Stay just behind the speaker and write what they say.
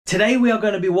Today we are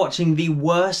going to be watching the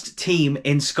worst team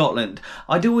in Scotland.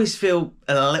 I do always feel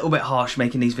a little bit harsh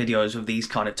making these videos with these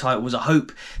kind of titles. I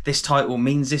hope this title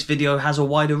means this video has a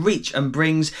wider reach and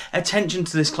brings attention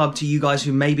to this club to you guys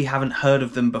who maybe haven't heard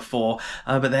of them before.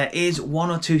 But there is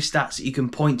one or two stats that you can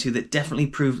point to that definitely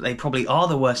prove that they probably are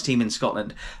the worst team in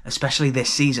Scotland, especially this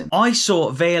season. I saw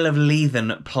Vale of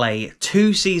Leithen play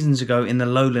 2 seasons ago in the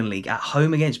Lowland League at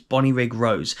home against Bonnyrigg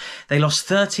Rose. They lost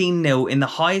 13-0 in the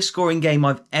highest scoring game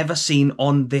I've ever seen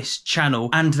on this channel,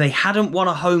 and they hadn't won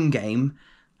a home game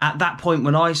at that point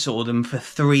when I saw them for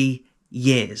 3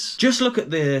 years. Just look at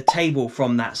the table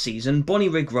from that season.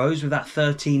 Bonnyrigg Rose, with that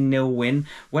 13-0 win,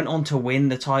 went on to win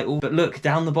the title. But look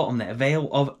down the bottom there, Vale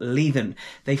of Leithen.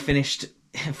 They finished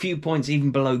a few points even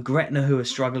below Gretna, who are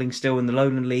struggling still in the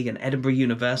Lowland League, and Edinburgh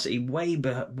University way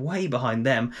behind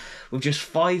them with just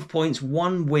 5 points,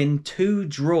 1 win, 2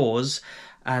 draws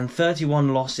and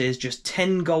 31 losses, just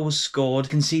 10 goals scored,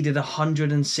 conceded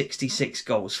 166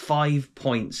 goals, 5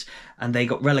 points, and they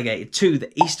got relegated to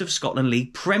the East of Scotland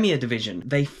League Premier Division.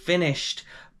 They finished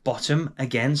bottom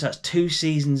again, so that's 2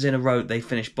 seasons in a row they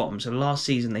finished bottom. So last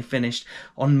season they finished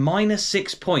on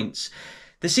 -6 points.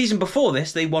 The season before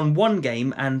this, they won 1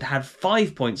 game and had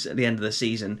 5 points at the end of the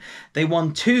season. They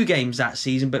won 2 games that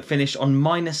season, but finished on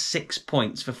 -6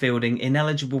 points for fielding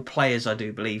ineligible players, I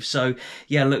do believe. So,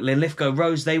 yeah, look, Linlithgow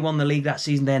Rose, they won the league that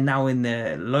season. They're now in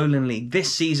the Lowland League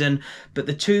this season. But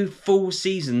the 2 full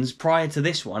seasons prior to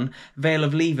this one, Vale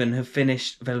of Leithen have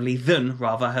finished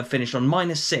on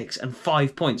 -6 and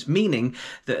 5 points, meaning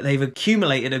that they've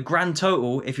accumulated a grand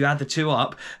total, if you add the 2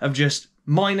 up, of just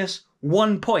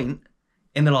 -1 point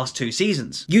in the last 2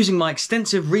 seasons. Using my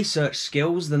extensive research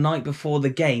skills the night before the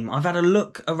game, I've had a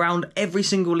look around every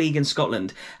single league in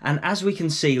Scotland, and as we can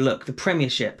see, look, the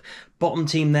Premiership, bottom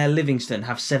team there, Livingston,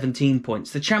 have 17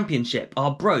 points. The Championship,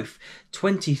 Arbroath,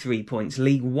 23 points.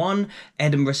 League 1,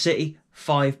 Edinburgh City,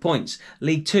 5 points.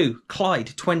 League 2,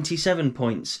 Clyde, 27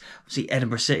 points. Obviously,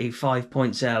 Edinburgh City, 5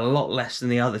 points there, a lot less than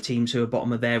the other teams who are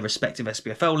bottom of their respective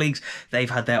SPFL leagues. They've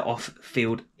had their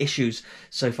off-field issues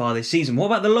so far this season. What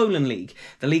about the Lowland League?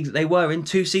 The league that they were in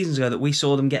 2 seasons ago that we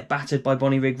saw them get battered by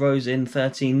Bonnyrigg Rose in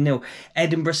 13-0.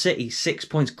 Edinburgh City, 6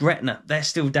 points. Gretna, they're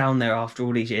still down there after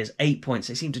all these years, 8 points.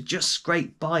 They seem to just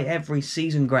scrape by every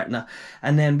season, Gretna.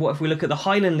 And then what if we look at the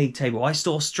Highland League table? I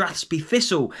saw Strathspey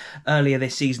Thistle earlier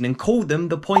this season and called them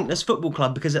the Pointless Football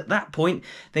Club, because at that point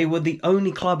they were the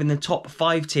only club in the top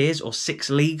 5 tiers, or 6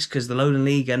 leagues, because the Lowland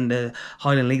League and the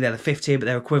Highland League, they're the 5th tier, but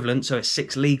they're equivalent, so it's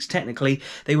 6 leagues technically.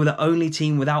 They were the only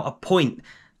team without a point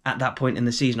at that point in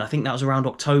the season. I think that was around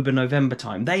October, November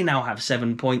time. They now have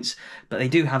 7 points, but they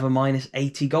do have a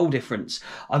 -80 goal difference.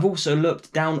 I've also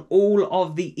looked down all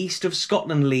of the East of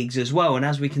Scotland leagues as well, and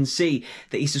as we can see,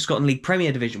 the East of Scotland League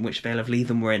Premier Division, which Vale of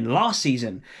Leithen were in last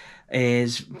season,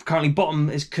 is currently bottom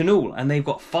is Connaught, and they've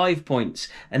got 5 points.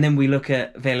 And then we look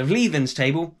at Vale of Leithen's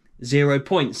table, 0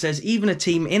 points. There's even a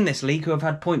team in this league who have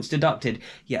had points deducted,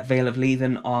 yet Vale of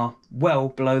Leithen are well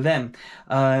below them.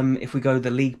 If we go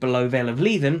the league below Vale of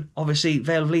Leithen, obviously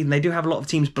Vale of Leithen, they do have a lot of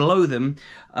teams below them,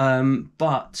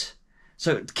 but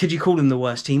so could you call them the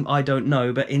worst team? I don't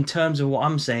know, but in terms of what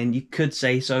I'm saying, you could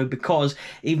say so, because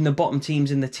even the bottom teams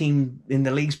in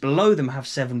the leagues below them have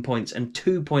 7 points and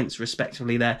 2 points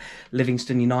respectively there.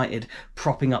 Livingston United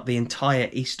propping up the entire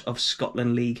East of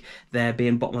Scotland League there,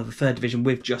 being bottom of the 3rd division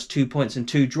with just 2 points and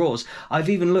 2 draws. I've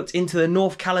even looked into the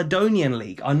North Caledonian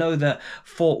League. I know that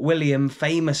Fort William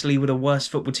famously were the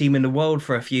worst football team in the world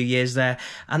for a few years there,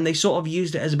 and they sort of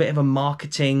used it as a bit of a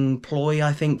marketing ploy,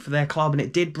 I think, for their club, and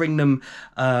it did bring them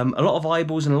a lot of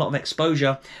eyeballs and a lot of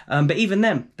exposure, but even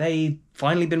them, they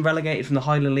finally been relegated from the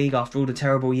Highland League after all the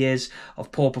terrible years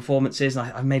of poor performances.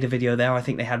 I've made a video there. I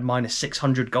think they had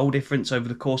 -600 goal difference over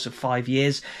the course of 5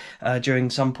 years during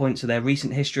some points of their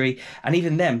recent history, and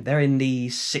even them, they're in the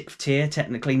 6th tier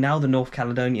technically now, the North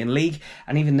Caledonian League,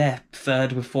 and even they're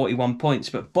 3rd with 41 points,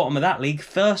 but bottom of that league,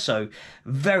 Thurso,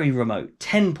 very remote,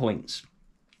 10 points.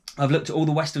 I've looked at all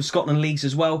the West of Scotland leagues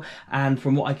as well, and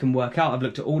from what I can work out, I've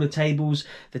looked at all the tables.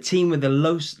 The team with the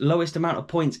lowest amount of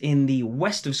points in the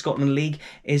West of Scotland League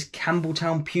is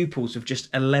Campbelltown Pupils with just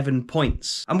 11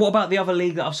 points. And what about the other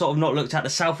league that I've sort of not looked at, the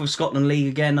South of Scotland League?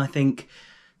 Again, I think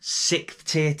 6th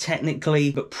tier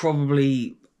technically, but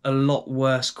probably a lot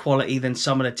worse quality than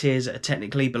some of the tiers that are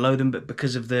technically below them, but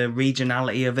because of the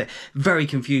regionality of it, very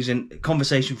confusing.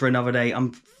 Conversation for another day.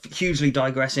 I'm hugely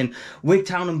digressing.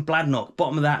 Wigtown and Bladnoch,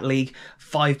 bottom of that league,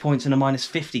 5 points and a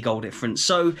 -50 goal difference.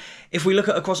 So if we look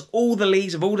at across all the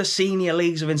leagues, of all the senior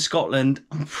leagues in Scotland,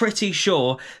 I'm pretty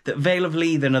sure that Vale of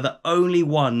Leithen are the only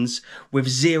ones with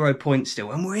 0 points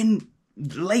still, and we're in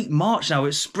late March now.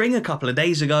 It's spring a couple of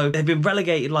days ago. They've been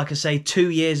relegated, like I say, 2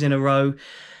 years in a row.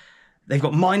 They've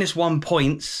got -1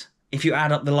 points. If you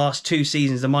add up the last 2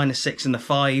 seasons, the -6 and the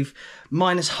 5,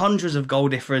 minus hundreds of goal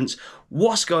difference.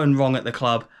 What's going wrong at the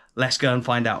club? Let's go and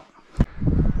find out.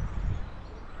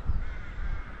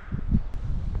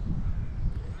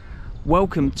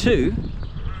 Welcome to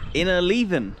Inner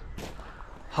Leithen,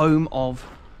 home of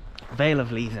Vale of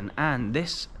Leithen, and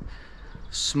this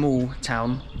small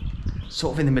town,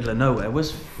 sort of in the middle of nowhere,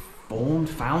 was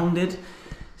founded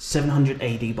 700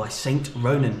 AD by Saint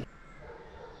Ronan.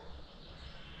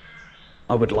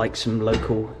 I would like some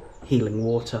local healing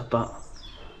water, but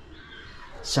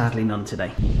sadly none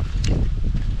today.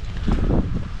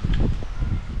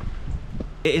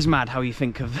 It is mad how you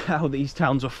think of how these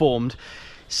towns were formed.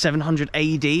 700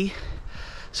 AD,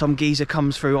 some geezer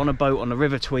comes through on a boat on the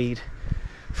River Tweed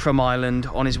from Ireland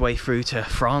on his way through to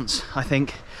France, I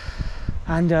think.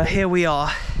 And here we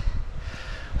are,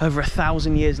 over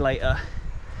 1,000 years later,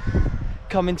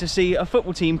 coming to see a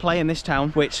football team play in this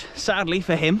town, which sadly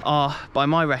for him are, by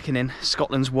my reckoning,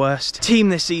 Scotland's worst team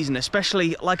this season.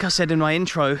 Especially, like I said in my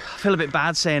intro, I feel a bit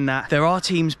bad saying that there are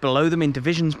teams below them, in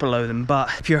divisions below them, but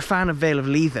if you're a fan of Vale of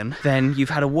Leithen, then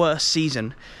you've had a worse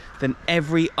season than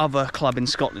every other club in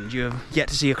Scotland. You have yet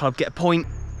to see a club get a point.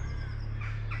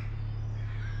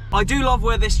 I do love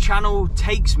where this channel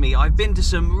takes me. I've been to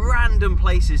some random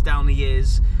places down the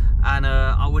years, and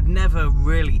I would never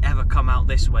really ever come out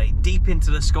this way, deep into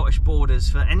the Scottish borders,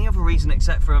 for any other reason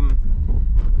except from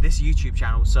this YouTube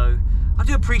channel. So I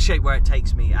do appreciate where it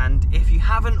takes me, and if you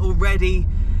haven't already,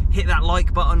 hit that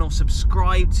like button or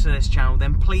subscribe to this channel,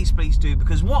 then please do,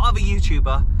 because what other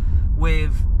YouTuber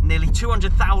with nearly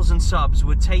 200,000 subs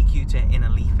would take you to Inner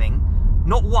Leithen,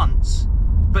 not once,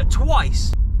 but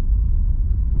twice?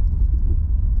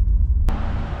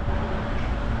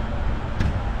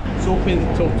 It's open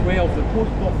till 12, the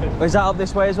post office. Is that up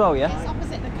this way as well, yeah? It's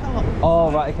opposite the co-op.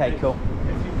 Oh, right, okay, cool.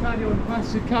 If you carry on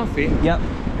past the cafe, Yep.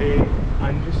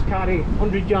 and just carry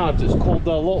 100 yards, it's called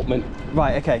the allotment.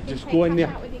 Right, okay. Just go in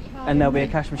there. And there'll be a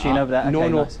cash machine over there? Okay, no,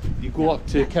 nice. you go up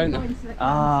to the counter.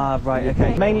 Ah, right,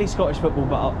 okay. Mainly Scottish football,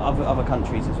 but other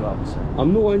countries as well. So.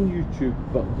 I'm not on YouTube,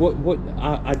 but what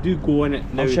I do go on it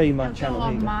now. I'll show you my channel.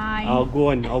 On mine. I'll go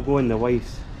on the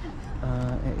wife's.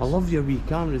 I love your wee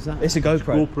camera, is that? It's a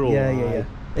GoPro. GoPro. Yeah.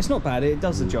 It's not bad, it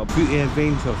does the job. Footy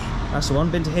Adventures. That's the one.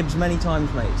 Been to Hibs many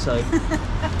times, mate, so.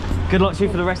 Good luck to you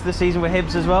for the rest of the season with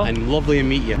Hibs as well. And lovely to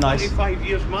meet you. Nice. 35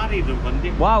 years married on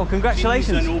Monday. Wow,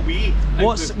 congratulations. She's an OBE.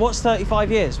 What's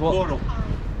 35 years? What? Coral.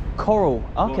 Coral.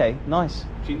 Okay, nice.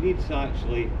 She needs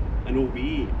actually an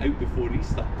OBE out before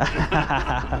Easter.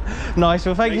 Nice.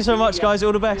 Well, thank you so to much, meet guys. you.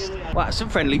 All the best. Wow, some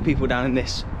friendly people down in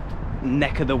this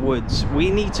neck of the woods. We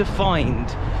need to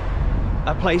find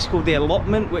a place called the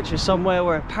Allotment, which is somewhere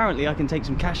where apparently I can take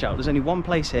some cash out. There's only one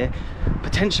place here,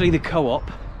 potentially the co-op,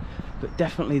 but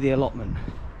definitely the Allotment.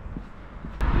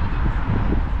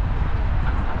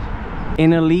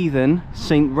 Inner Leithen,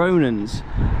 St Ronan's,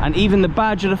 and even the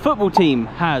badge of the football team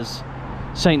has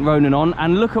St Ronan on,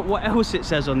 and look at what else it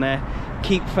says on there.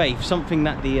 Keep faith, something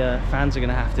that the fans are going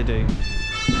to have to do.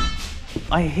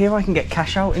 I hear I can get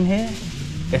cash out in here,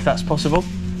 if that's possible.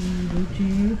 What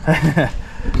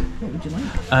would you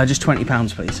like? Just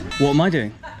 £20, please. What am I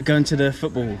doing? Going to the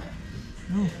football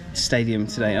stadium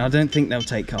today. I don't think they'll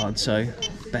take cards, so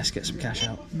best get some cash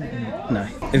out. No.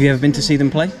 Have you ever been to see them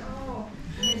play?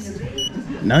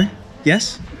 No?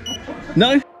 Yes?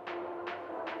 No?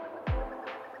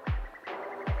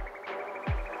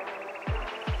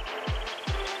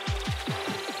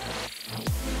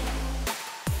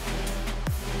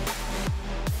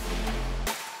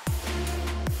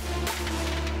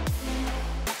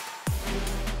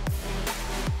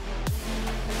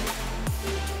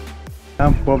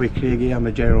 I'm Bobby Craigie, I'm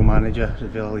a general manager at the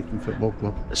Vale of Leithen Football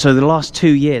Club. So the last 2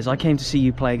 years, I came to see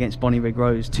you play against Bonnyrigg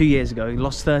Rose 2 years ago. You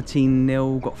lost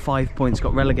 13-0, got 5 points,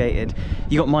 got relegated.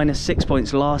 You got -6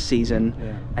 points last season,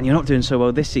 and you're not doing so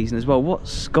well this season as well.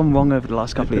 What's gone wrong over the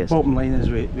last couple of years? The bottom line is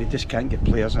we just can't get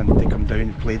players in to come down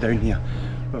and play down here.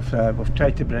 We've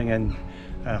tried to bring in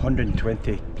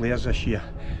 120 players this year.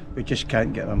 We just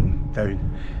can't get them down.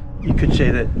 You could say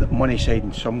that the money side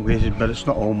in some ways, but it's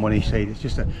not all money side. It's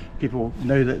just that people,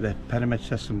 now that the pyramid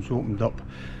system's opened up,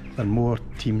 there are more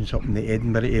teams up in the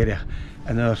Edinburgh area,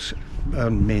 and our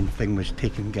main thing was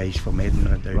taking guys from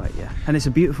Edinburgh down. Right, yeah. And it's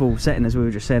a beautiful setting, as we were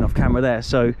just saying off camera there.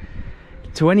 So,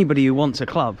 to anybody who wants a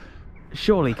club,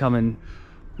 surely come and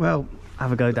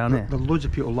have a go down here. There are loads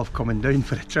of people love coming down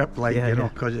for a trip, like Yeah, you know, yeah.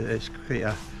 because it's great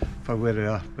for where we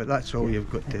are. But that's all you've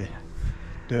got to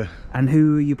do. And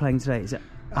who are you playing today? Is it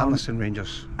Anderson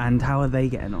Rangers. And how are they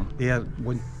getting on? They are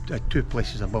 2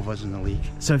 places above us in the league.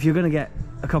 So if you're going to get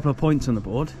a couple of points on the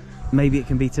board, maybe it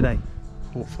can be today.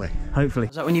 Hopefully. Hopefully.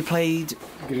 Was that when you played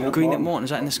Green at Morton?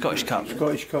 Was that in the Scottish Cup?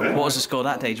 Scottish Cup. What was the score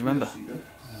that day? Do you remember?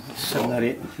 7 or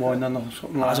 8-1 or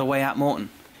something That was like away at Morton.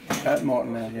 At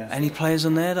Morton there, yeah. Any players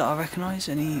on there that I recognise?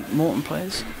 Any Morton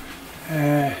players?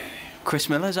 Chris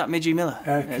Miller, is that Midgie Miller?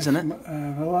 Isn't it?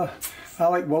 Well, I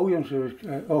like Williams, who was,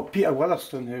 Peter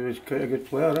Witherspoon, who was quite a good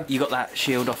player. You got that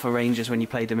shield off for Rangers when you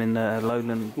played him in the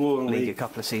Lowland League a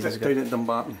couple of seasons ago. Down at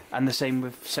Dumbarton. And the same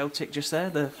with Celtic just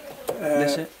there?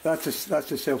 That's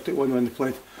the Celtic one when they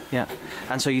played. Yeah.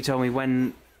 And so you told me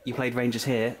when you played Rangers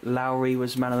here, Lowry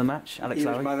was man of the match, Alex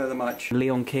Lowry? He was man of the match.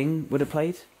 Leon King would have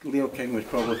played? Leo King was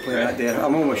probably playing that day.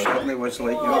 I'm almost certain he was,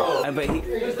 like, you know. But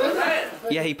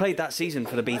he played that season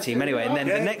for the B team anyway, and then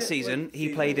the next season he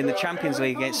played in the Champions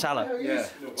League against Salah. Yeah.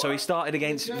 So he started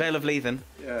against Vale of Leithen,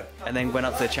 and then went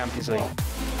up to the Champions League.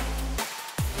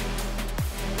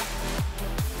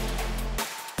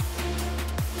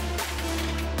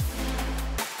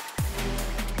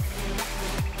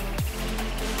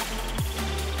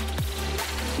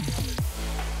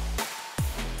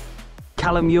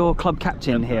 Callum, you're club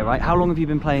captain here, right? How long have you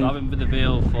been playing? So I've been with the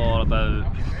Vale for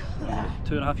about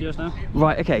 2.5 years now.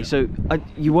 Right, okay, so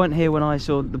you weren't here when I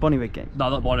saw the Bonnyrigg game? No,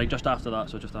 not Bonnyrigg, just after that,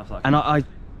 so just after that. And I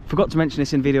forgot to mention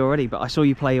this in video already, but I saw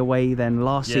you play away then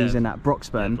last season at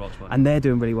Broxburn, and they're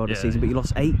doing really well this season, but you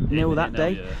lost 8-0 that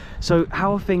day. Yeah. So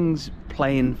how are things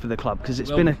playing for the club? Because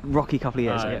it's been a rocky couple of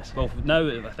years, I guess. Well, now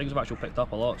things have actually picked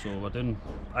up a lot, so we're doing,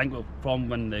 I think from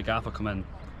when the gaffer come in,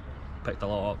 picked a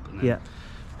lot up. And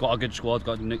got a good squad,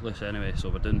 got a nucleus anyway, so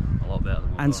we're doing a lot better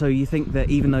than And so you think that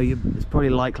even though it's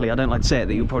probably likely, I don't like to say it,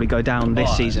 that you'll probably go down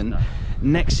this season,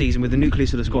 next season with the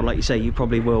nucleus of the squad, like you say, you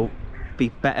probably will be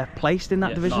better placed in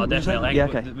that division? No, definitely. Yeah,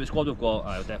 okay. The squad we've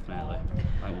got, definitely.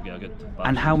 I think we'll get a good batch.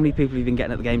 And how many people have you been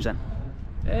getting at the games then?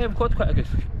 We've got quite a good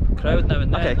crowd now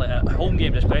and then. Okay. Like at home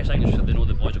games especially, I think so they know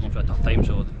the boys are going through a tough time,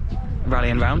 so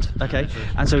rallying round, okay.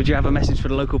 And so do you have a message for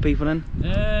the local people then?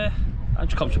 And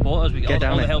just come support us, we get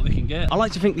all the help we can get. I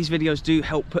like to think these videos do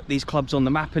help put these clubs on the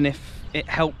map, and if it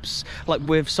helps, like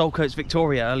with Saltcoats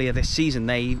Victoria earlier this season,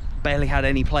 they barely had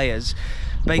any players.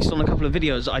 Based on a couple of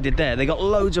videos I did there, they got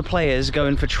loads of players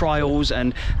going for trials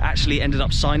and actually ended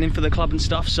up signing for the club and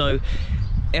stuff. So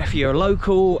if you're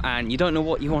local and you don't know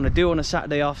what you want to do on a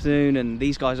Saturday afternoon and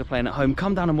these guys are playing at home,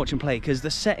 come down and watch them play, because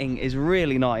the setting is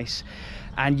really nice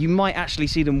and you might actually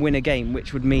see them win a game,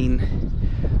 which would mean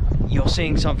you're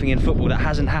seeing something in football that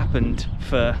hasn't happened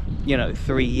for, you know,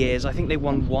 3 years. I think they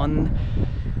won one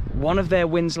of their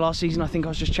wins last season. I think I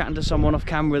was just chatting to someone off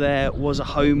camera there, was a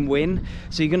home win.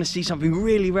 So you're going to see something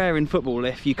really rare in football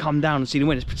if you come down and see the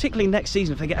winners, particularly next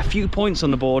season. If they get a few points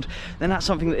on the board, then that's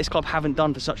something that this club haven't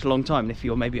done for such a long time. And if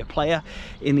you're maybe a player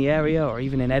in the area or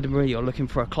even in Edinburgh, you're looking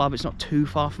for a club, it's not too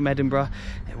far from Edinburgh.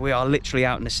 We are literally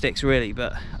out in the sticks really,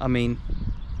 but I mean,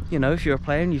 you know, if you're a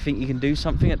player and you think you can do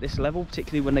something at this level,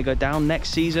 particularly when they go down next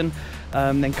season,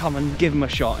 then come and give them a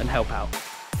shot and help out.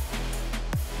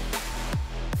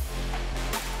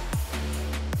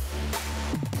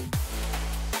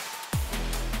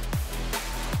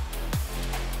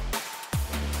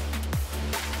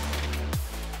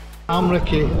 I'm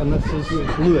Ricky and this is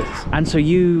Lewis. And so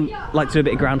you like to do a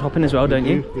bit of ground hopping as well, don't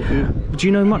you? We do. Do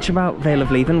you know much about Vale of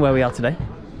Leithen, where we are today?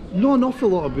 Know an awful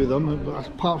lot about them, but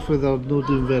apart from they're not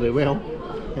doing very well,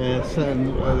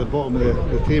 sitting at the bottom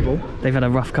of the table. They've had a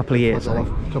rough couple of years.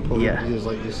 Couple of years,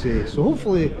 like you say. So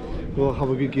hopefully we'll have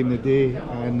a good game today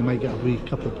and they might get a wee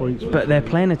couple of points. But they're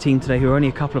playing a team today who are only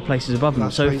a couple of places above them.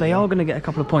 That's so right, if they are going to get a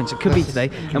couple of points, it could be today,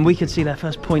 and we could see their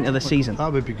first point of the season.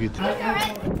 That would be good.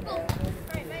 How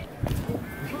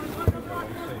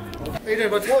you doing,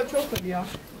 bud? What chocolate do you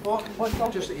have? What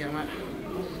chocolate? Just at you, mate.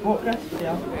 What, Chris?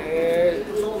 Yeah.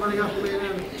 Salt, vinegar,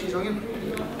 plain, cheese, onion.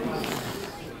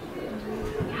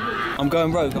 I'm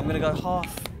going rogue. I'm going to go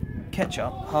half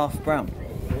ketchup, half brown.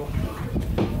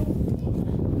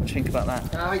 What do you think about that?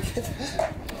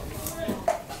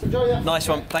 Enjoy that. Nice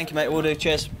one. Thank you, mate. Will do.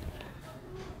 Cheers.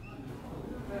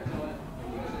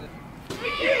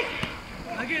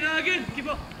 Again, keep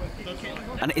up.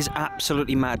 And it is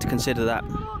absolutely mad to consider that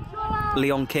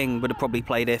Leon King would have probably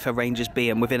played here for Rangers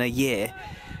B, and within a year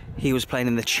he was playing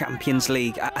in the Champions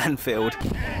League at Anfield.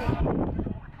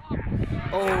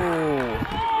 Oh!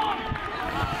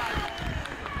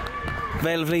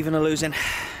 Vale of Leithen are losing.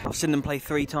 I've seen them play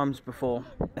 3 times before.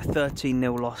 A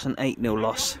 13-0 loss, an 8-0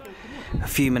 loss. A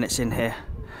few minutes in here,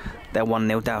 they're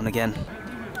 1-0 down again.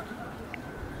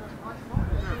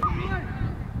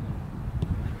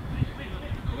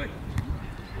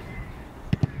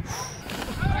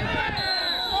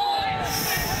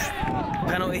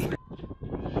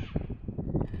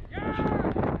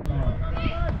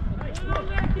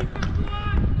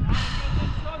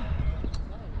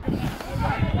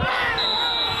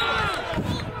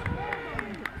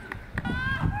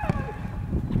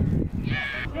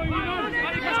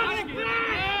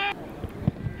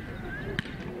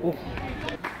 Oh.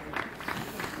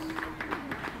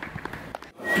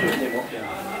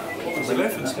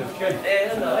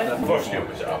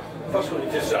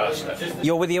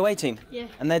 You're with the away team? Yeah.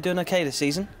 And they're doing okay this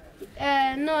season?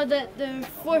 No, the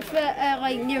fourth bit,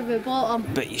 like near the bottom.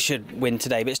 But you should win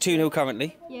today. But it's 2-0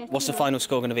 currently. Yeah. What's the final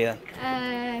score going to be then?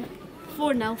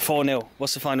 4-0. 4-0.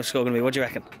 What's the final score going to be? What do you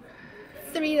reckon?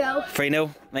 3-0. 3-0.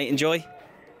 Mate, enjoy.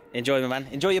 Enjoy, my man.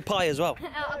 Enjoy your pie as well.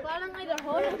 Apparently they're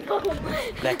horrible.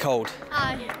 They're cold.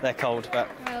 Aye. They're cold, but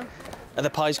Well. are the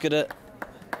pies good at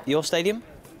your stadium?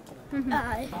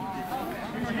 Aye.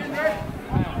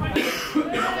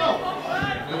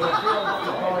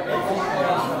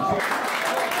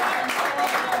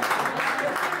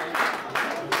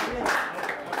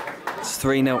 It's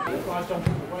 3-0.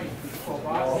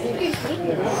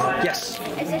 Yes.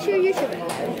 Is this your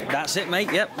YouTube? That's it,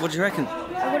 mate. Yep. What do you reckon?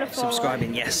 I would have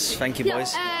Subscribing. Yes. Thank you,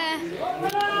 boys.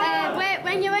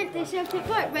 When you went to Celtic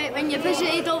Park, when you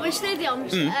visited all the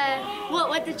stadiums,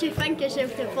 what did you think of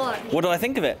Celtic Park? What do I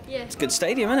think of it? Yeah. It's a good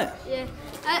stadium, isn't it?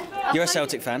 Yeah. You're a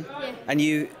Celtic fan? Yeah. And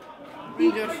you...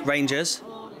 Rangers?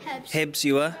 Hibs,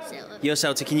 you were? Celtic. You're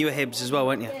Celtic and you were Hibs as well,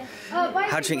 weren't you? Yeah.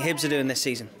 How do you think Hibs are doing this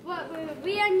season?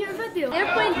 We in your video.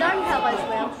 They're playing downhill as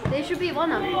well. They should be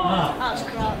winning. That's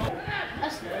crap.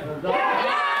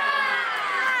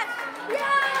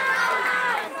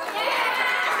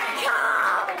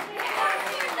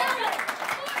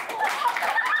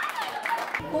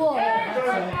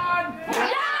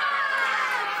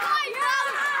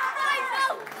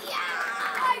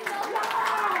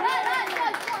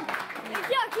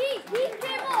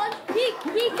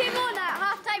 He came on at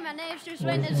half time and they just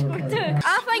went and scored two.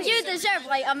 I think you deserve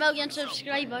like 1 million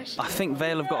subscribers. I think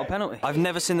Vale have got a penalty. I've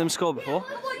never seen them score before.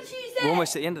 We're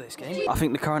almost at the end of this game. I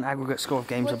think the current aggregate score of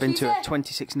games I've been to are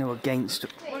 26-0 against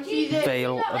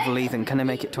Vale of Leithen. Can they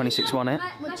make it 26-1 it?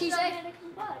 What'd you say?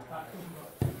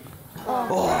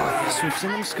 Oh, yes, we've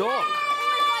seen them score.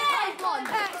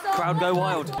 Crowd go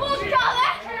wild.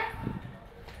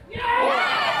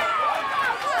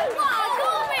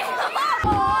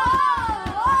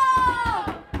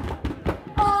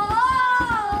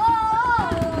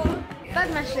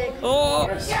 Bad mistake. Oh!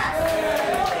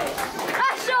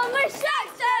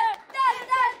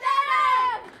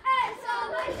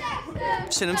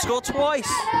 Seen them score twice.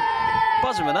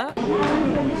 Buzzing with that.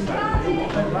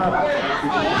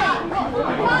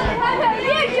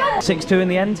 6-2 in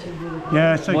the end.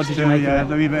 Yeah, What did you make of yeah,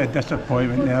 it? a wee bit of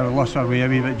disappointment there. We lost our way a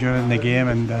wee bit during the game,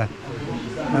 and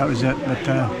that was it.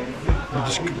 But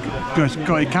we just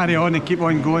got to carry on and keep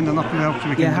on going. There's nothing else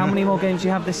we can Yeah, do. how many more games do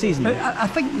you have this season? I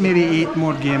think maybe 8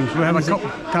 more games. We have a cup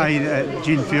tie at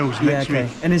Gene Fields next week.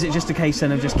 And is it just a case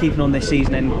then of just keeping on this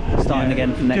season and starting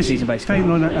again from next Just season basically?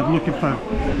 starting on it and looking for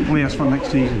players for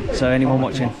next season. So anyone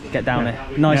watching, get down there.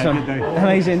 Nice Yeah, one. get down.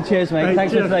 Amazing. Cheers, mate. Right,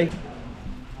 Thanks cheers. for today.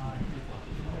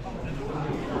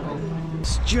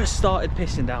 It's just started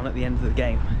pissing down at the end of the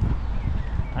game.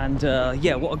 And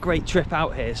yeah, what a great trip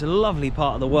out here. It's a lovely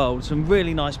part of the world. Some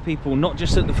really nice people, not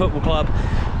just at the football club,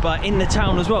 but in the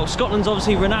town as well. Scotland's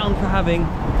obviously renowned for having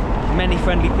many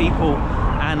friendly people,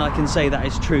 and I can say that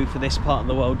is true for this part of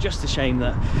the world. Just a shame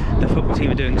that the football team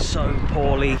are doing so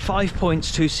poorly. 5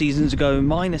 points 2 seasons ago,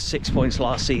 minus 6 points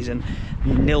last season,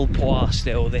 nil points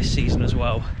still this season as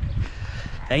well.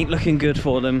 Ain't looking good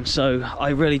for them, so I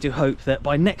really do hope that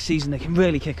by next season they can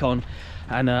really kick on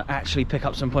and actually pick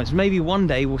up some points. Maybe one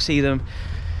day we'll see them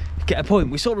get a point.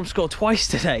 We saw them score twice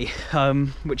today,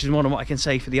 which is more than what I can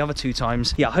say for the other 2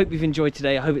 times. Yeah, I hope you've enjoyed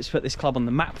today. I hope it's put this club on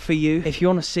the map for you. If you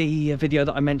want to see a video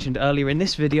that I mentioned earlier in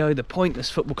this video, the pointless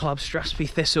football club, Strathspey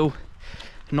Thistle,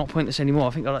 not pointless anymore.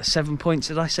 I think got like 7 points,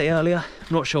 did I say earlier?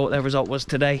 I'm not sure what their result was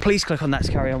today. Please click on that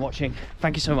to carry on watching.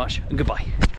 Thank you so much and goodbye.